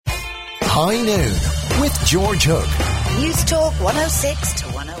High Noon with George Hook. News Talk 106 to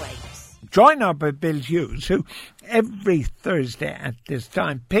 108. Joined up by Bill Hughes, who every Thursday at this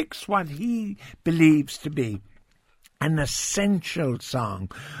time picks what he believes to be an essential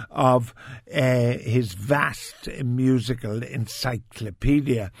song of his vast musical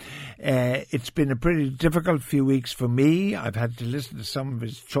encyclopedia. It's been a pretty difficult few weeks for me. I've had to listen to some of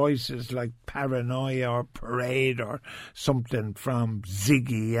his choices like Paranoia or Parade or something from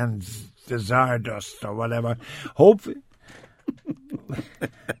Ziggy and the Stardust or whatever. Hopefully...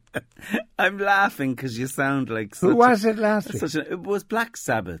 I'm laughing because you sound like such... Who was it last week? It was Black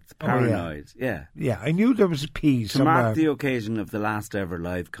Sabbath, Paranoid. Oh, yeah. Yeah, I knew there was a piece to mark the occasion of the last ever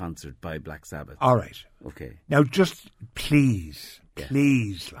live concert by Black Sabbath. All right. Okay. Now just please,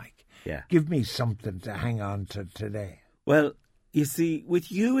 yeah. give me something to hang on to today. Well, you see,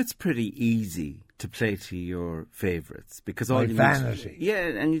 with you it's pretty easy to play to your favourites because all you vanity.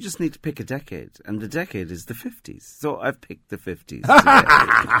 And you just need to pick a decade, and the decade is the 50s. So I've picked the 50s today. So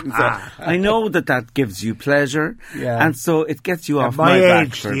I know that gives you pleasure, and so it gets you off my back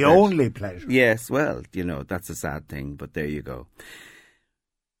age, for the a bit. only pleasure. Yes, well, that's a sad thing, but there you go.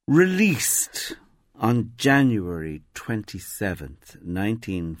 Released on January 27th,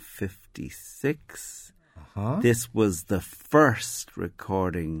 1956. This was the first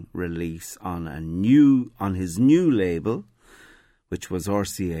recording release on his new label, which was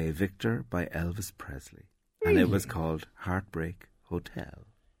RCA Victor by Elvis Presley. Really? And it was called Heartbreak Hotel.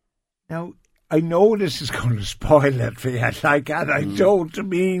 Now, I know this is going to spoil it for you, and I don't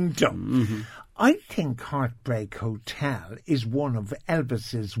mean to. Mm-hmm. I think Heartbreak Hotel is one of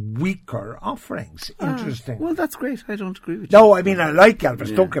Elvis's weaker offerings. Interesting. Well, that's great. I don't agree with you. No, I mean, I like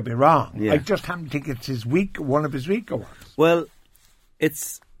Elvis, don't get me wrong. Yeah. I just happen to think it's one of his weaker ones. Well,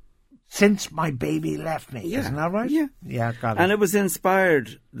 it's... Since My Baby Left Me, isn't that right? Yeah. Yeah, got it. And it was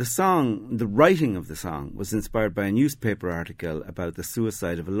inspired, the writing of the song was inspired by a newspaper article about the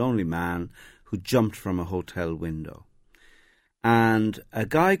suicide of a lonely man who jumped from a hotel window. And a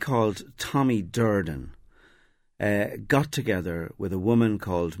guy called Tommy Durden got together with a woman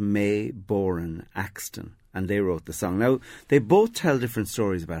called May Boren Axton, and they wrote the song. Now, they both tell different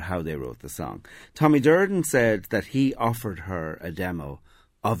stories about how they wrote the song. Tommy Durden said that he offered her a demo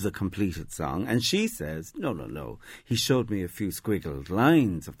of the completed song, and she says, no, he showed me a few squiggled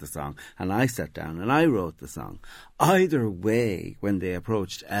lines of the song, and I sat down and I wrote the song. Either way, when they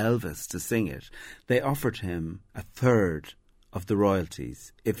approached Elvis to sing it, they offered him a third of the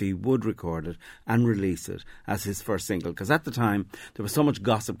royalties if he would record it and release it as his first single, because at the time there was so much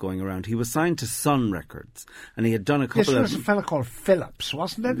gossip going around. He was signed to Sun Records, and he had done a couple This was a fella called Phillips,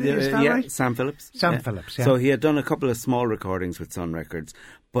 wasn't it? Is that right? Sam Phillips. Phillips, yeah. So he had done a couple of small recordings with Sun Records,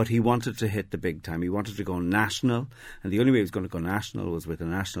 but he wanted to hit the big time. He wanted to go national, and the only way he was going to go national was with a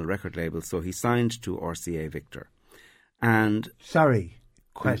national record label, so he signed to RCA Victor. And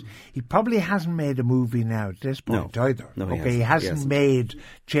question. He probably hasn't made a movie now at this point either. No, he hasn't made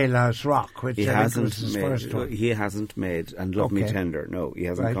Jailhouse Rock, which I think was his first one. He hasn't made and Love Me Tender. No, he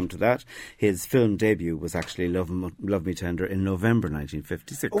hasn't come to that. His film debut was actually Love Me Tender in November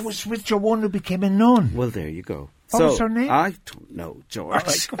 1956. Oh, it was with your one who became a nun. Well, there you go. What was her name? I don't know,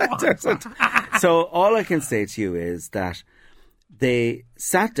 George. So all I can say to you is that they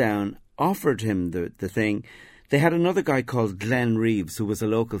sat down, offered him the thing. They had another guy called Glenn Reeves, who was a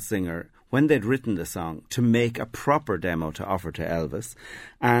local singer, when they'd written the song, to make a proper demo to offer to Elvis.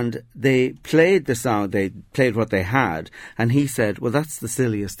 And they played the song, they played what they had, and he said, well, that's the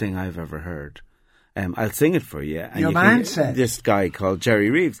silliest thing I've ever heard. I'll sing it for you. And your man said. This guy called Jerry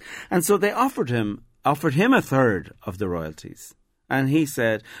Reeves. And so they offered him a third of the royalties. And he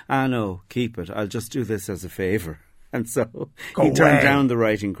said, no, keep it. I'll just do this as a favour. And so he turned down the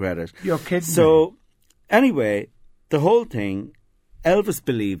writing credit. You're kidding me. Anyway, the whole thing, Elvis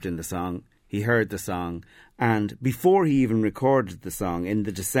believed in the song. He heard the song. And before he even recorded the song, in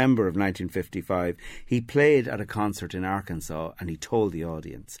the December of 1955, he played at a concert in Arkansas and he told the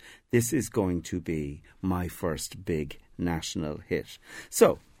audience, this is going to be my first big national hit.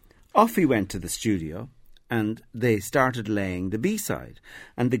 So off he went to the studio and they started laying the B-side.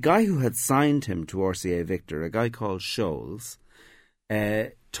 And the guy who had signed him to RCA Victor, a guy called Scholes,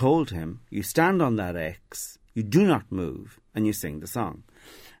 told him, you stand on that X, you do not move, and you sing the song.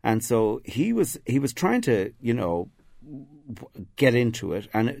 And so he was trying to, get into it.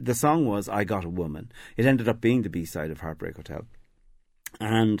 And the song was I Got a Woman. It ended up being the B-side of Heartbreak Hotel.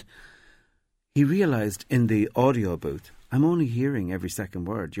 And he realised in the audio booth, I'm only hearing every second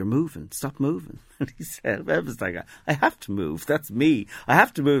word. You're moving. Stop moving. And he said, I was like, I have to move. That's me. I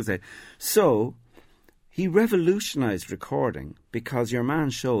have to move. So he revolutionised recording because your man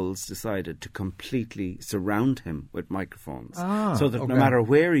Scholes decided to completely surround him with microphones. So that no matter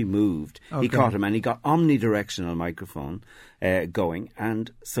where he moved, he caught him, and he got omnidirectional microphone going.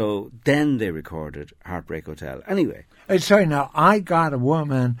 And so then they recorded Heartbreak Hotel. Anyway. Sorry, now, I Got a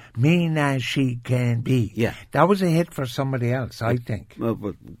Woman, Mean As She Can Be. Yeah. That was a hit for somebody else, I think. Well,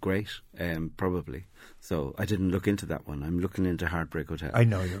 great, probably. So I didn't look into that one. I'm looking into Heartbreak Hotel. I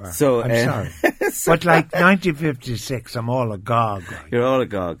know you are. So, I'm sorry. But like 1956, I'm all agog. Right? You're all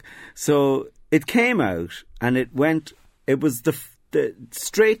agog. So it came out and it was the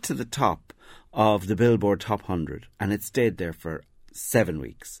straight to the top of the Billboard Top 100, and it stayed there for 7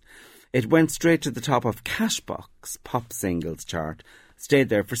 weeks. It went straight to the top of Cashbox Pop Singles chart, stayed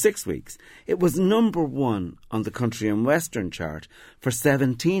there for 6 weeks. It was number 1 on the country and western chart for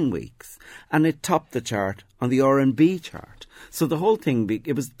 17 weeks, and it topped the chart on the R&B chart. So the whole thing,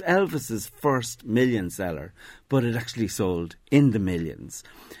 it was Elvis's first million seller, but it actually sold in the millions.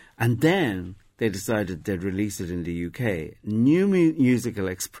 And then they decided they'd release it in the UK. New Musical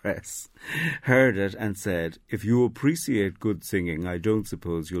Express heard it and said, if you appreciate good singing, I don't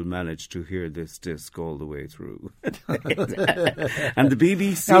suppose you'll manage to hear this disc all the way through. And the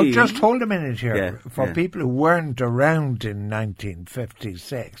BBC... Now, just hold a minute here. For people who weren't around in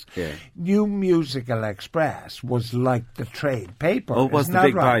 1956, New Musical Express was like the trade paper. Oh, it was the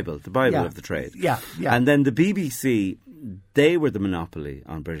big Bible, the Bible of the trade. Yeah. And then the BBC... They were the monopoly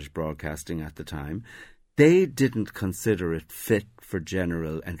on British broadcasting at the time. They didn't consider it fit for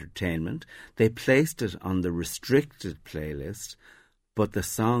general entertainment. They placed it on the restricted playlist, but the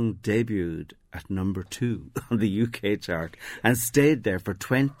song debuted at number 2 on the UK chart and stayed there for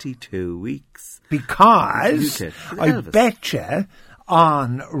 22 weeks. Because I betcha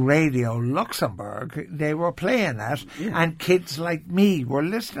on Radio Luxembourg they were playing it, and kids like me were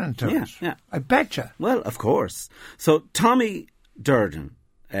listening to it. Yeah. I betcha. Well, of course. So Tommy Durden,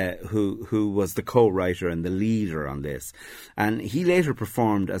 who was the co-writer and the leader on this, and he later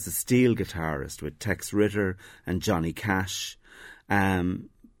performed as a steel guitarist with Tex Ritter and Johnny Cash,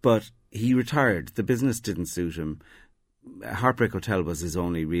 but he retired. The business didn't suit him. Heartbreak Hotel was his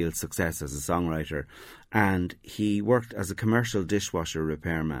only real success as a songwriter, and he worked as a commercial dishwasher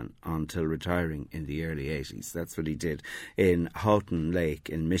repairman until retiring in the early 80s. That's what he did in Houghton Lake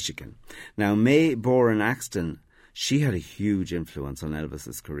in Michigan. Now, May Boren Axton, she had a huge influence on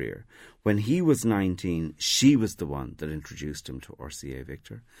Elvis's career. When he was 19, she was the one that introduced him to RCA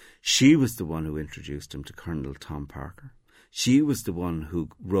Victor. She was the one who introduced him to Colonel Tom Parker. She was the one who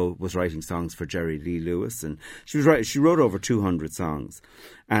was writing songs for Jerry Lee Lewis, and she wrote over 200 songs.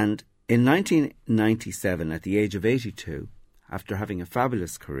 And in 1997, at the age of 82, after having a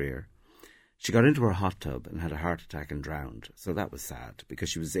fabulous career, she got into her hot tub and had a heart attack and drowned. So that was sad because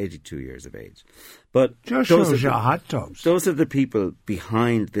she was 82 years of age. But just shows you hot tubs. Those are the people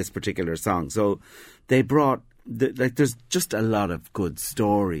behind this particular song. So they brought. There's just a lot of good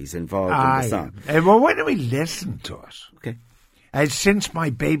stories involved in the song. Well, why don't we listen to it? Okay. Since my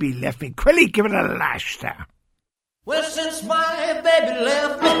baby left me, Quilly, give it a lash there. Well, since my baby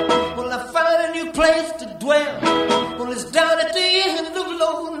left me, well, I found a new place to dwell. Well, it's down at the end of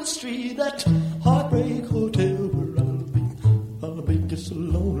Lonely Street, that Heartbreak Hotel where I'll be just so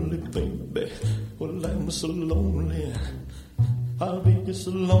lonely, baby. Well, I'm so lonely, I'll be just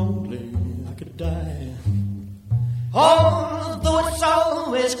so lonely, I could die. Although it's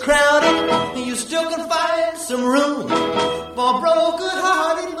always crowded, you still can find some room for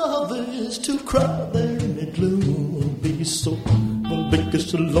broken-hearted lovers to cry there in the gloom. Be so, I'll be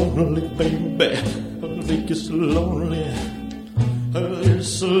so lonely, baby. I'll be so lonely. They're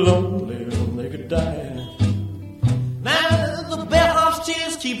so lonely they could die. Now the bellhop's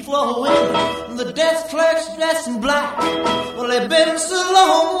tears keep flowing, the desk clerk's dressed in black. Well, they've been so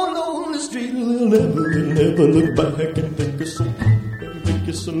long on the street, they'll never look back and think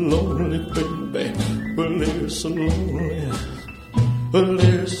it's so lonely, baby. Well, they're so lonely. Well,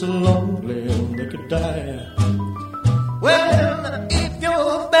 they're so lonely they could die. Well, if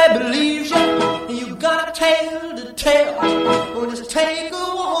your baby leaves you, you got a tale to tell. Well, just take a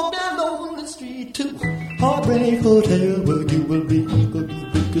walk down Lonely Street to Heartbreak Hotel, where you will be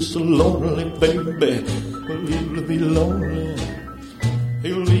so lonely, baby. Well, you'll be lonely.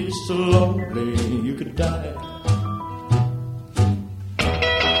 You'll be so lonely you could die.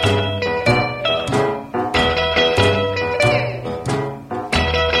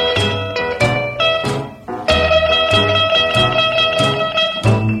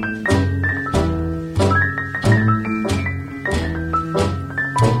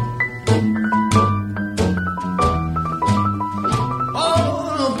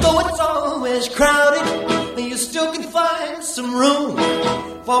 Crowded,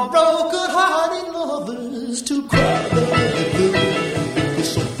 for broken-hearted lovers to cry their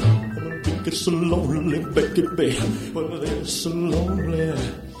blues. It's so lonely, Becky, babe. Well, they're so lonely.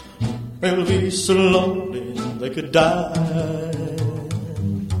 They'll be so lonely they could die.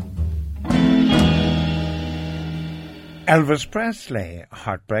 Elvis Presley,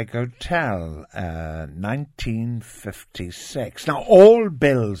 Heartbreak Hotel, 1956. Now, all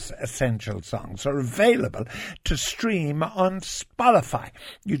Bill's essential songs are available to stream on Spotify.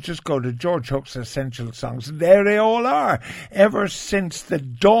 You just go to George Hook's Essential Songs, and there they all are. Ever since the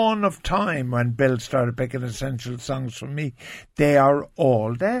dawn of time when Bill started picking essential songs for me, they are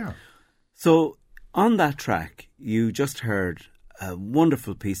all there. So, on that track, you just heard a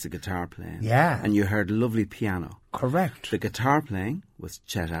wonderful piece of guitar playing. Yeah. And you heard a lovely piano. Correct. The guitar playing was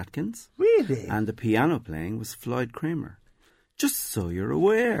Chet Atkins. Really? And the piano playing was Floyd Kramer. Just so you're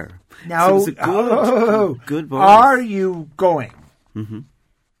aware. Now, so it was a good voice. Are you going, Mm-hmm.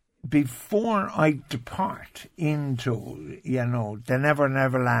 before I depart into, the Never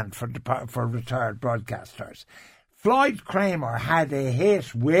Never Land for retired broadcasters, Floyd Kramer had a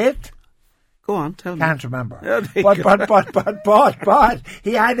hit with... Go on, tell me. Can't remember. Oh, But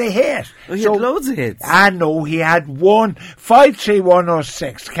he had a hit. Oh, he had loads of hits. I know he had one.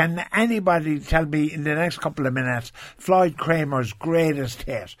 53106. Can anybody tell me in the next couple of minutes Floyd Kramer's greatest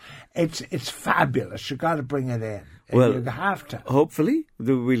hit? It's fabulous. You got to bring it in. Well, you have to. Hopefully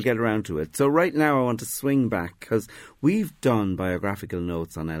we'll get around to it. So right now I want to swing back because we've done biographical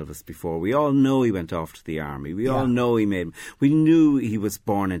notes on Elvis before. We all know he went off to the army. We all know we knew he was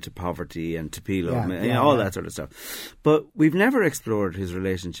born into poverty and Tupelo, all that sort of stuff. But we've never explored his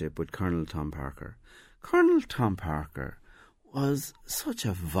relationship with Colonel Tom Parker. Colonel Tom Parker was such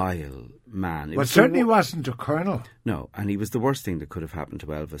a vile man. Well, certainly wasn't a colonel. No, and he was the worst thing that could have happened to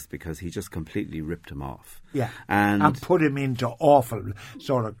Elvis because he just completely ripped him off. Yeah, and put him into awful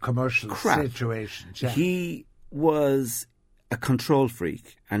sort of commercial crap. situations. Yeah. He was a control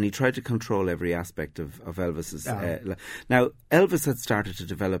freak, and he tried to control every aspect of Elvis's. Now, Elvis had started to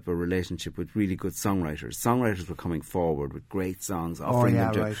develop a relationship with really good songwriters. Songwriters were coming forward with great songs, offering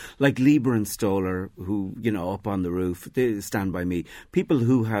them to, like Lieber and Stoller, who, Up on the Roof, they Stand By Me, people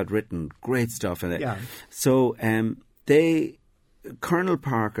who had written great stuff in it. Yeah. So Colonel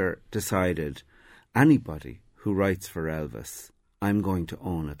Parker decided, anybody who writes for Elvis, I'm going to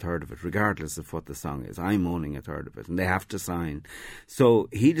own a third of it, regardless of what the song is. I'm owning a third of it, and they have to sign. So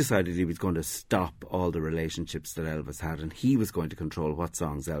he decided he was going to stop all the relationships that Elvis had, and he was going to control what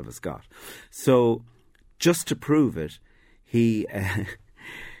songs Elvis got. So just to prove it, he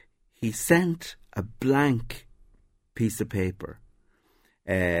sent a blank piece of paper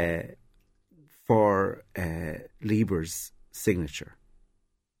for Lieber's signature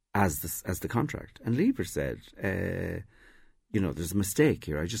as the contract, and Lieber said, there's a mistake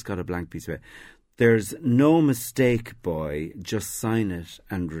here. I just got a blank piece of it. There's no mistake, boy. Just sign it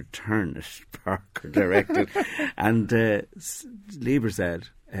and return it, Parker directed. And Lieber said,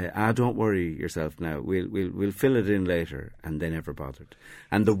 don't worry yourself now. We'll fill it in later. And they never bothered.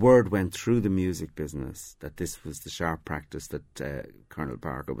 And the word went through the music business that this was the sharp practice that Colonel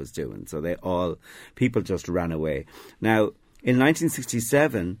Parker was doing. So people just ran away. Now, in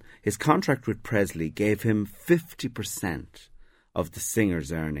 1967, his contract with Presley gave him 50% of the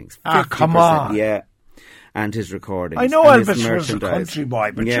singer's earnings. 50%, come on. Yeah. And his recordings. I know Elvis was a country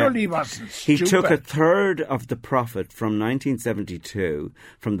boy, but surely he wasn't stupid. He took a third of the profit from 1972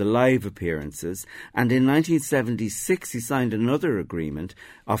 from the live appearances, and in 1976 he signed another agreement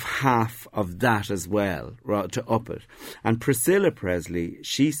of half of that as well, to up it. And Priscilla Presley,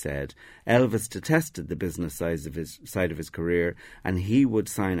 she said, Elvis detested the business side of his career, and he would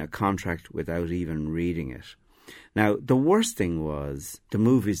sign a contract without even reading it. Now, the worst thing was the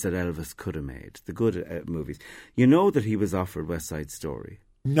movies that Elvis could have made, the good movies. You know that he was offered West Side Story.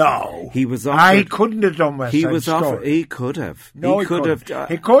 No. He was offered... I couldn't have done West Side Story. He could have. No, he couldn't.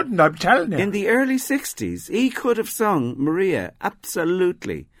 He couldn't, I'm telling you. In the early 60s, he could have sung Maria,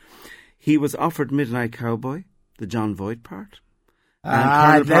 absolutely. He was offered Midnight Cowboy, the John Voight part.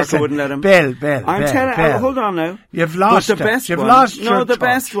 And Colonel Parker wouldn't let him. Bill. Hold on now. You've lost the best You've one, lost No, your the touch.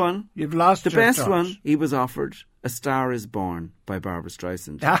 best one. You've lost the your best touch. one. He was offered A Star Is Born by Barbra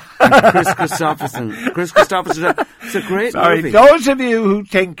Streisand. And Chris Christopherson. It's a great movie. Those of you who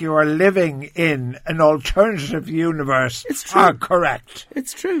think you are living in an alternative universe are correct.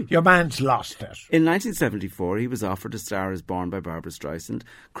 It's true. Your man's lost it. In 1974, he was offered A Star Is Born by Barbra Streisand.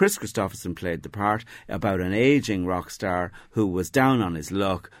 Chris Christopherson played the part about an ageing rock star who was down on his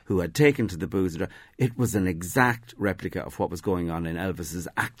luck, who had taken to the booze. It was an exact replica of what was going on in Elvis's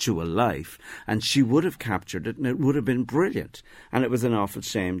actual life, and she would have captured it, and it would have been brilliant. and it was an awful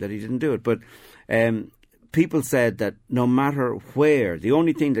shame that he didn't do it. But people said that no matter where, the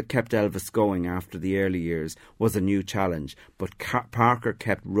only thing that kept Elvis going after the early years was a new challenge. But Parker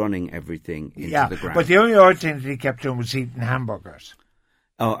kept running everything into the ground. But the only other thing that he kept doing was eating hamburgers.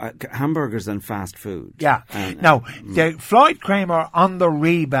 Oh, hamburgers and fast food. Yeah. Now, Floyd Kramer on the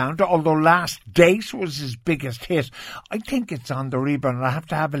rebound, although Last Date was his biggest hit, I think it's on the rebound. I have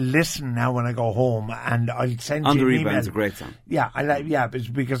to have a listen now when I go home, and I'll send you an email. On the Rebound's a great song. Yeah,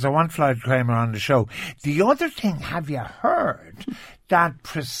 because I want Floyd Kramer on the show. The other thing, have you heard that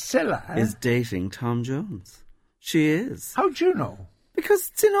Priscilla is dating Tom Jones? She is. How'd you know? Because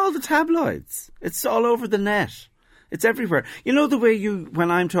it's in all the tabloids. It's all over the net. It's everywhere. You know the way when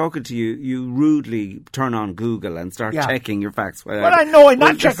I'm talking to you, you rudely turn on Google and start checking your facts. Well, I know I'm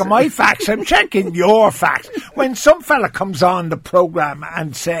not checking my facts. I'm checking your facts. When some fella comes on the programme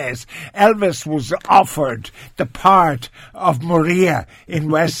and says Elvis was offered the part of Maria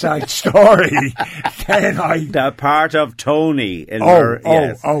in West Side Story, then the part of Tony in Anyway,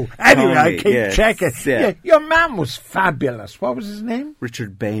 Tony, I keep checking. Yeah. Your man was fabulous. What was his name?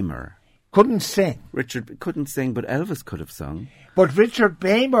 Richard Baymer. Couldn't sing. Richard couldn't sing, but Elvis could have sung. But Richard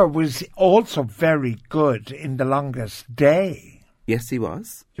Baymer was also very good in The Longest Day. Yes, he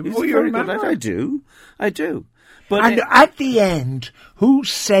was. He was you very remember? good. I do. But and at the end, who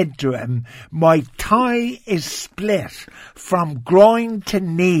said to him, "My thigh is split from groin to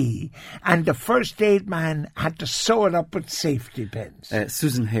knee," and the first aid man had to sew it up with safety pins?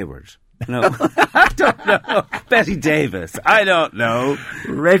 Susan Hayward. No, I don't know. Betty Davis. I don't know.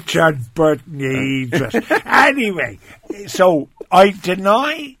 Richard Burton Idris. Anyway, so I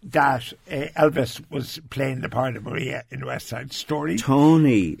deny that Elvis was playing the part of Maria in West Side Story.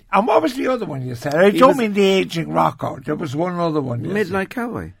 Tony. And what was the other one you said? I don't mean the Aging Rocko. There was one other one. Midnight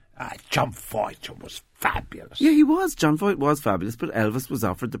Cowboy. John Voight was fabulous. Yeah, he was. John Voight was fabulous, but Elvis was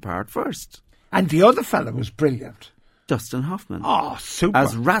offered the part first. And the other fella was brilliant. Dustin Hoffman. Oh, super.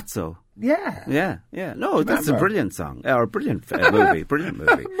 As Ratso. Yeah. No, that's a brilliant song. Or a brilliant movie. Brilliant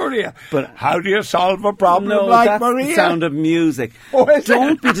movie. Maria. But how do you solve a problem like Maria? That's the Sound of Music. Oh,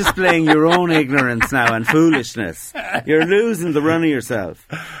 don't be displaying your own ignorance now and foolishness. You're losing the run of yourself.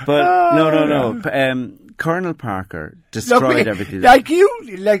 But no. Colonel Parker destroyed everything.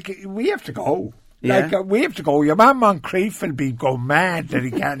 We have to go. Yeah. We have to go. Your man Moncrief will be going mad that he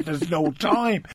can't. There's no time.